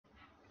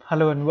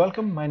Hello and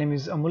welcome. My name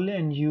is Amulya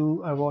and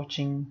you are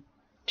watching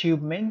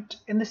TubeMint.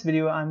 In this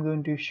video, I'm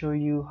going to show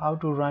you how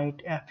to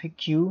write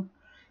FAQ,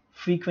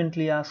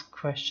 frequently asked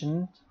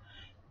questions,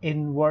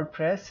 in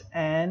WordPress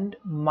and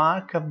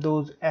mark up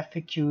those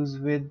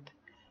FAQs with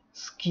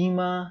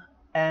schema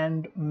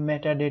and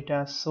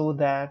metadata so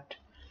that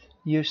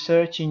your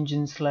search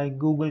engines like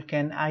Google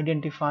can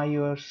identify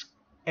your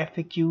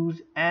FAQs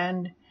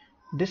and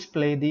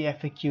display the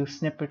FAQ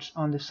snippets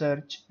on the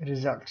search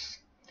results.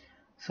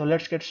 So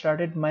let's get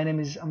started. My name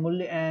is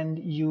Amulya and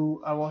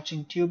you are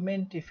watching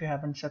TubeMint. If you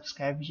haven't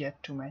subscribed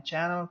yet to my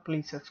channel,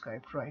 please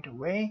subscribe right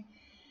away.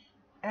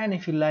 And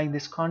if you like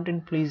this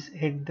content, please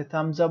hit the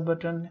thumbs up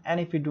button. And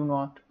if you do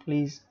not,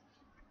 please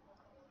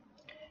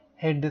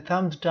hit the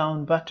thumbs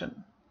down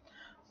button.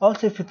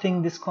 Also, if you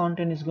think this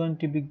content is going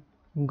to be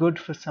good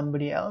for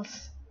somebody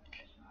else,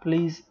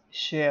 please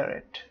share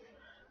it.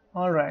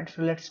 Alright,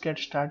 so let's get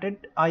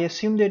started. I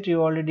assume that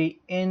you're already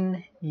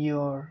in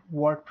your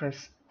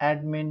WordPress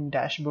admin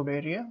dashboard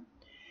area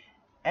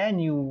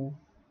and you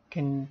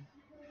can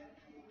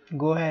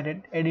go ahead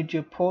and edit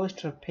your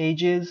posts or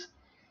pages,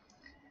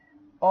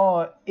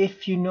 or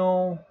if you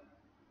know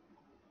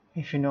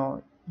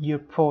your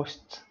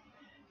posts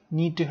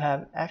need to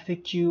have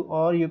FAQ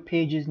or your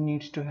pages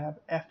needs to have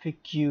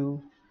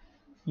FAQ,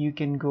 you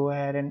can go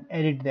ahead and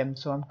edit them.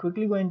 So I'm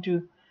quickly going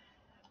to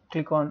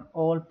click on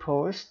all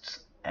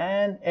posts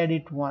and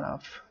edit one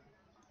of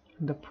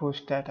the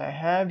posts that I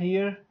have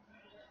here.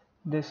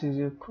 This is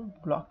a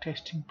blog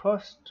testing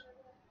post.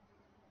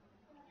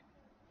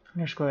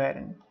 Let's go ahead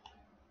and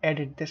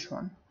edit this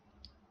one.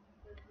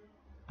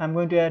 I'm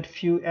going to add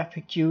few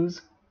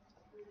FAQs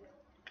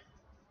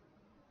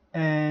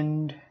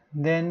and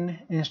then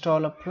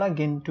install a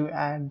plugin to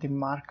add the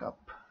markup,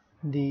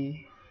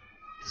 the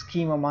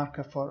schema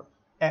markup for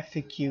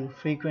FAQ,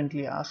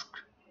 frequently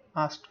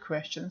asked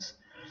questions.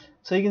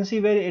 So you can see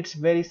it's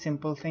very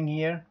simple thing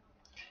here,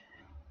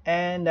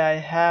 and I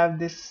have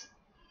this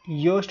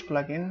Yoast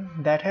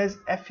plugin that has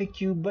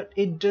FAQ, but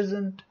it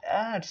doesn't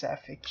add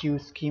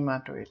FAQ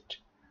schema to it.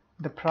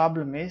 The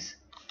problem is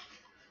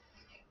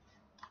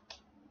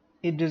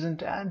it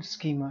doesn't add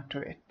schema to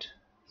it,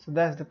 so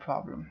that's the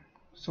problem.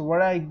 So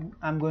what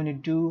I'm going to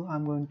do,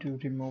 I'm going to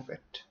remove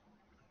it.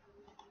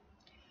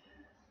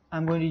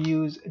 I'm going to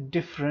use a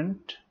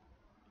different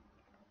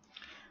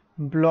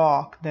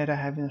block that I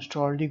have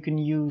installed. You can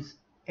use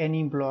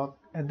any block.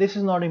 This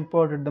is not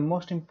important. The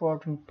most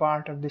important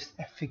part of this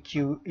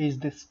FAQ is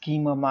the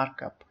schema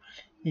markup.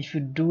 If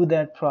you do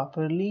that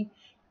properly,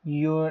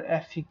 your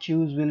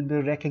FAQs will be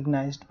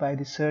recognized by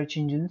the search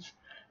engines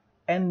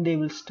and they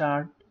will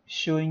start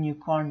showing you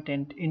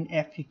content in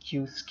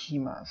FAQ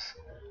schemas.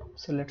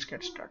 So let's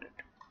get started.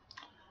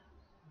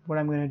 What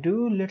I'm going to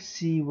do, let's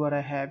see what I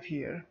have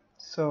here.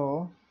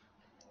 So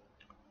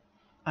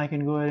I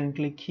can go ahead and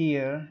click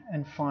here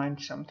and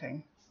find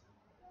something.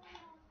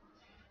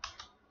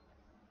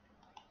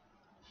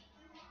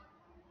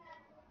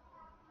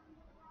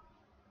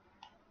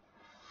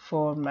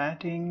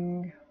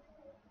 Formatting,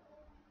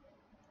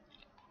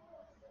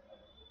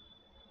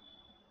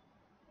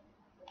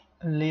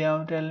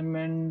 layout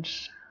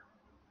elements,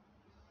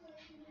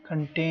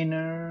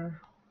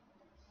 container,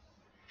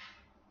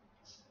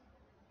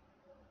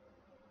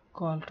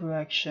 call to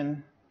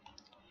action,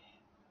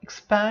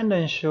 expand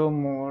and show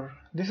more.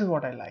 This is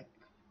what I like.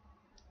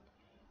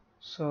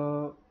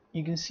 So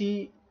you can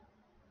see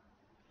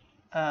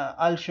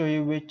I'll show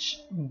you which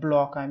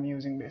block I'm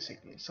using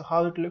basically. So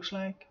how it looks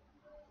like,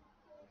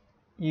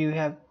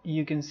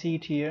 you can see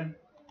it here.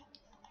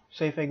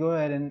 So if I go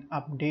ahead and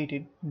update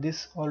it,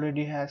 this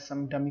already has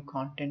some dummy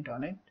content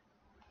on it.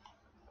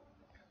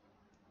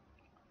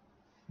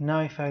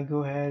 Now if I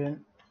go ahead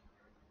and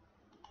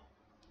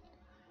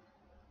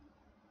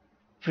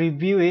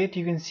preview it,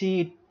 you can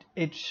see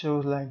it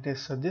shows like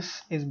this. So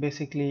this is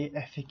basically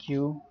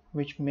FAQ,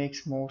 which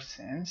makes more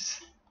sense,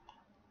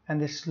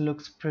 and this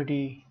looks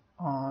pretty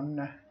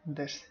on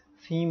this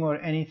theme or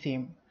any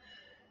theme,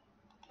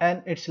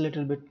 and it's a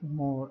little bit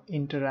more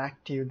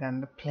interactive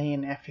than the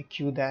plain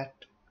FAQ that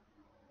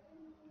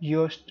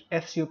your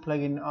SEO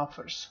plugin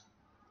offers.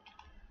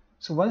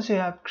 So once you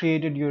have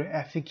created your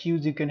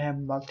FAQs, you can have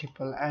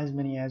multiple, as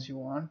many as you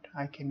want.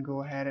 I can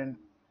go ahead and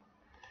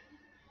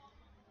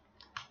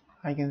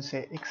I can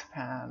say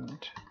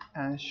expand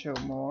and show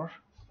more.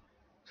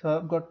 So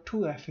I've got two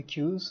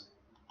FAQs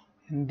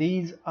and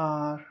these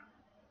are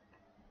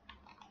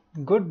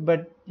good,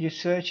 but your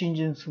search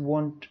engines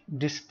won't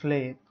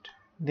display it.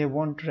 They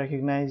won't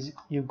recognize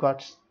you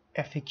got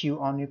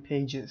FAQ on your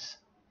pages.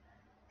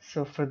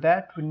 So for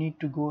that, we need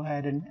to go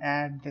ahead and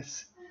add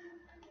this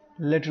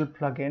little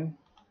plugin.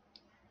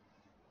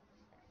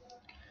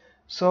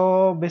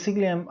 So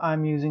basically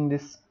I'm using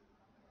this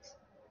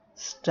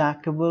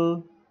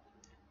stackable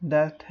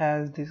that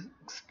has this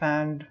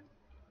expand,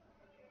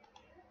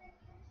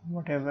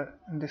 whatever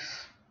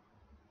this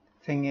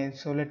thing is.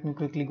 So let me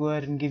quickly go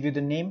ahead and give you the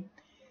name.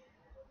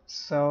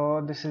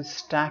 So this is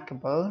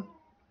stackable,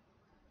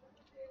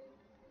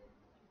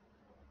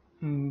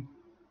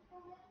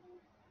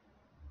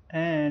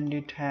 and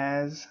it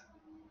has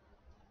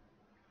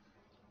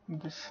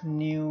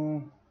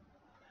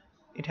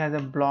it has a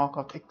block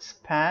of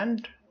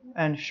expand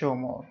and show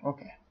more.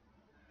 Okay,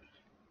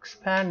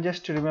 expand,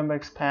 just to remember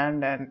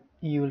expand, and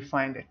you will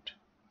find it.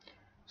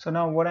 So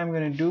now what I'm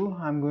going to do,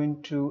 I'm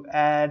going to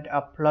add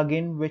a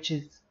plugin, which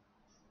is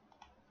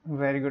a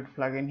very good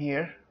plugin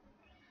here.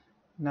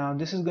 Now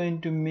this is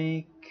going to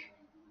make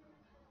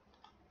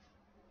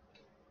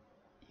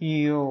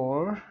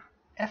your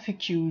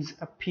FAQs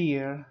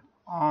appear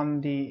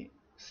on the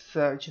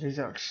search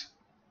results.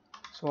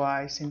 So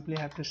I simply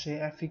have to say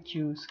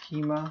FAQ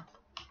schema.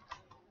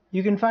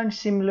 You can find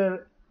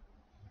similar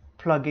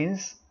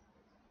plugins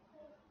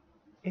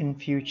in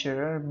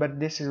future, but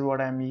this is what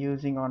I'm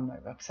using on my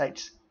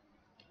websites.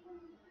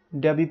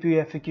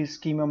 WP FAQ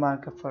schema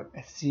markup for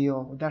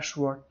SEO, that's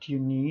what you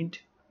need.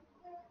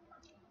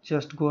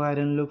 Just go ahead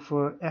and look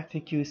for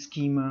FAQ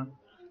schema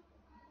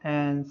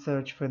and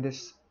search for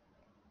this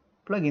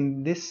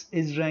plugin. This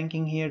is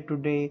ranking here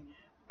today,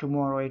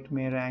 tomorrow it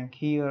may rank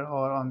here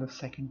or on the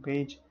second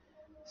page,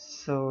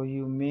 so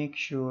you make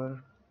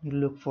sure you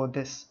look for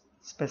this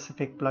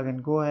specific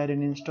plugin. Go ahead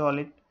and install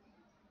it,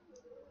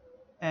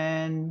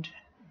 and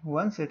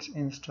once it's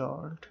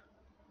installed,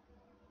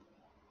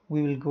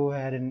 we will go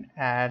ahead and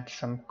add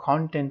some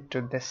content to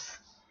this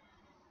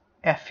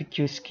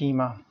FAQ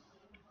schema.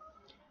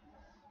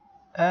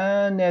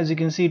 And as you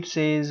can see, it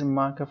says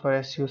markup for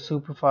SEO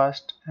super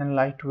fast and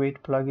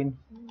lightweight plugin.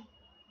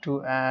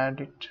 To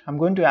add it, I'm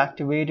going to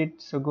activate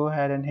it, so go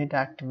ahead and hit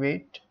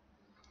activate.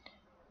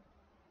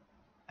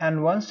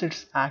 And once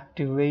it's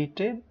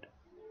activated,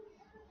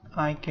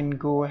 I can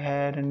go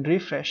ahead and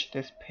refresh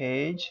this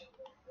page.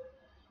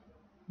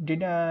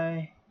 Did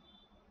I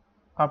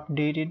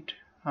update it?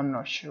 I'm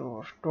not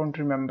sure, don't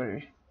remember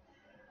it.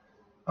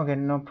 Okay,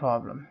 no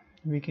problem,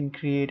 we can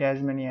create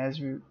as many as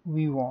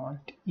we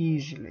want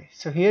easily.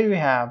 So here we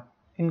have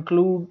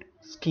include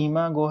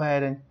schema. Go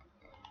ahead and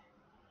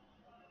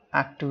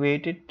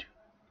activate it.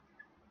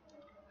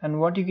 And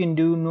what you can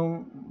do,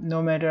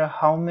 no matter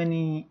how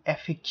many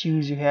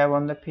FAQs you have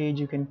on the page,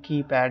 you can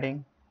keep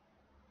adding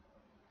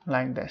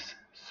like this.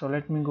 So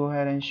let me go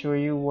ahead and show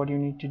you what you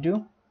need to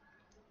do.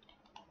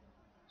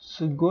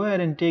 So go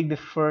ahead and take the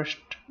first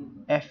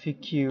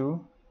FAQ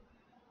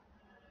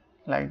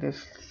like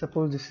this.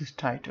 Suppose this is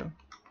title.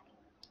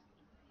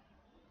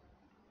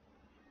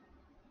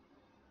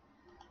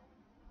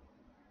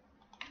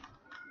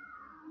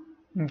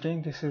 Okay,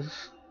 this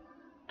is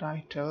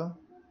title,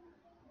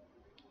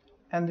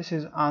 and this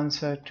is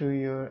answer to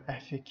your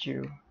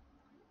FAQ.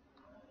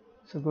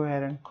 So go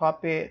ahead and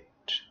copy it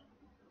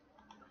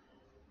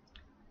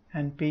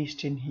and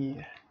paste in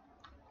here.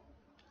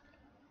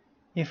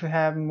 If you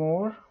have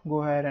more,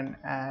 go ahead and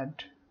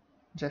add.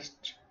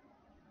 Just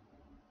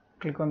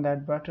click on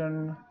that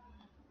button.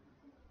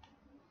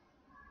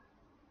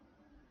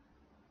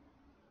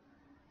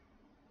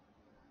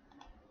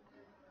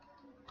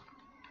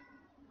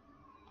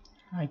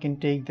 I can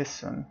take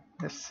this one,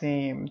 the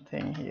same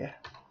thing here,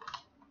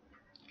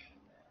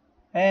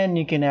 and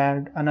you can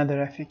add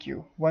another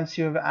FAQ. Once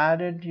you have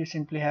added, you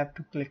simply have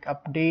to click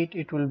update.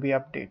 It will be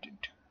updated.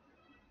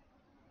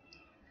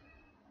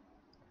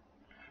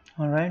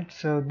 Alright,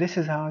 so this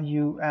is how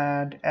you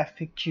add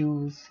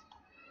FAQs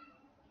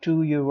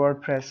to your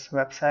WordPress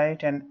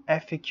website and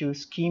FAQ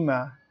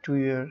schema to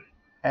your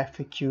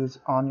FAQs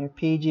on your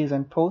pages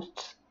and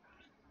posts.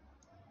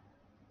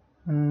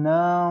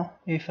 Now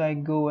if I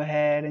go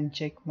ahead and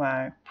check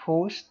my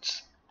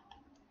posts,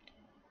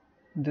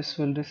 this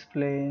will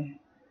display.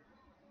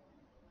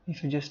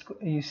 If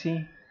you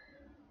see,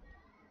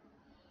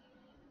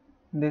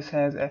 this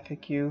has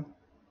FAQ,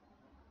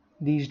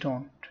 these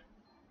don't.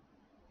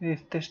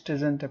 If this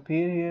doesn't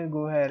appear here,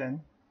 go ahead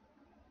and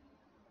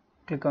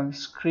click on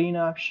screen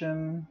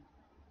option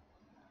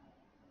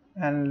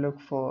and look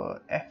for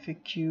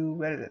FAQ.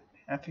 Where is it?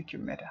 FAQ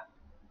meta.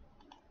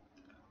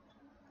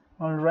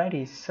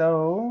 Alrighty,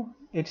 so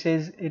it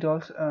says it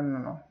also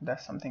no,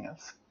 that's something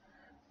else.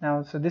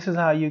 Now, so this is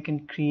how you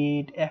can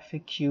create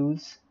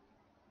FAQs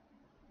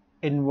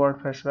in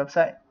WordPress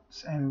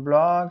websites and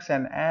blogs,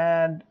 and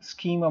add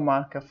schema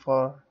markup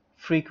for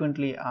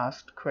frequently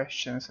asked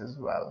questions as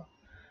well.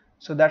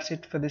 So that's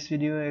it for this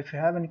video. If you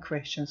have any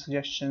questions,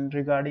 suggestions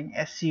regarding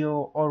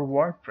SEO or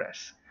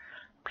WordPress,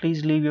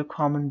 please leave your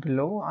comment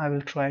below. I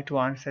will try to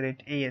answer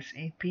it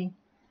ASAP.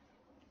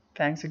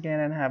 Thanks again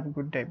and have a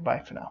good day.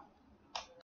 Bye for now.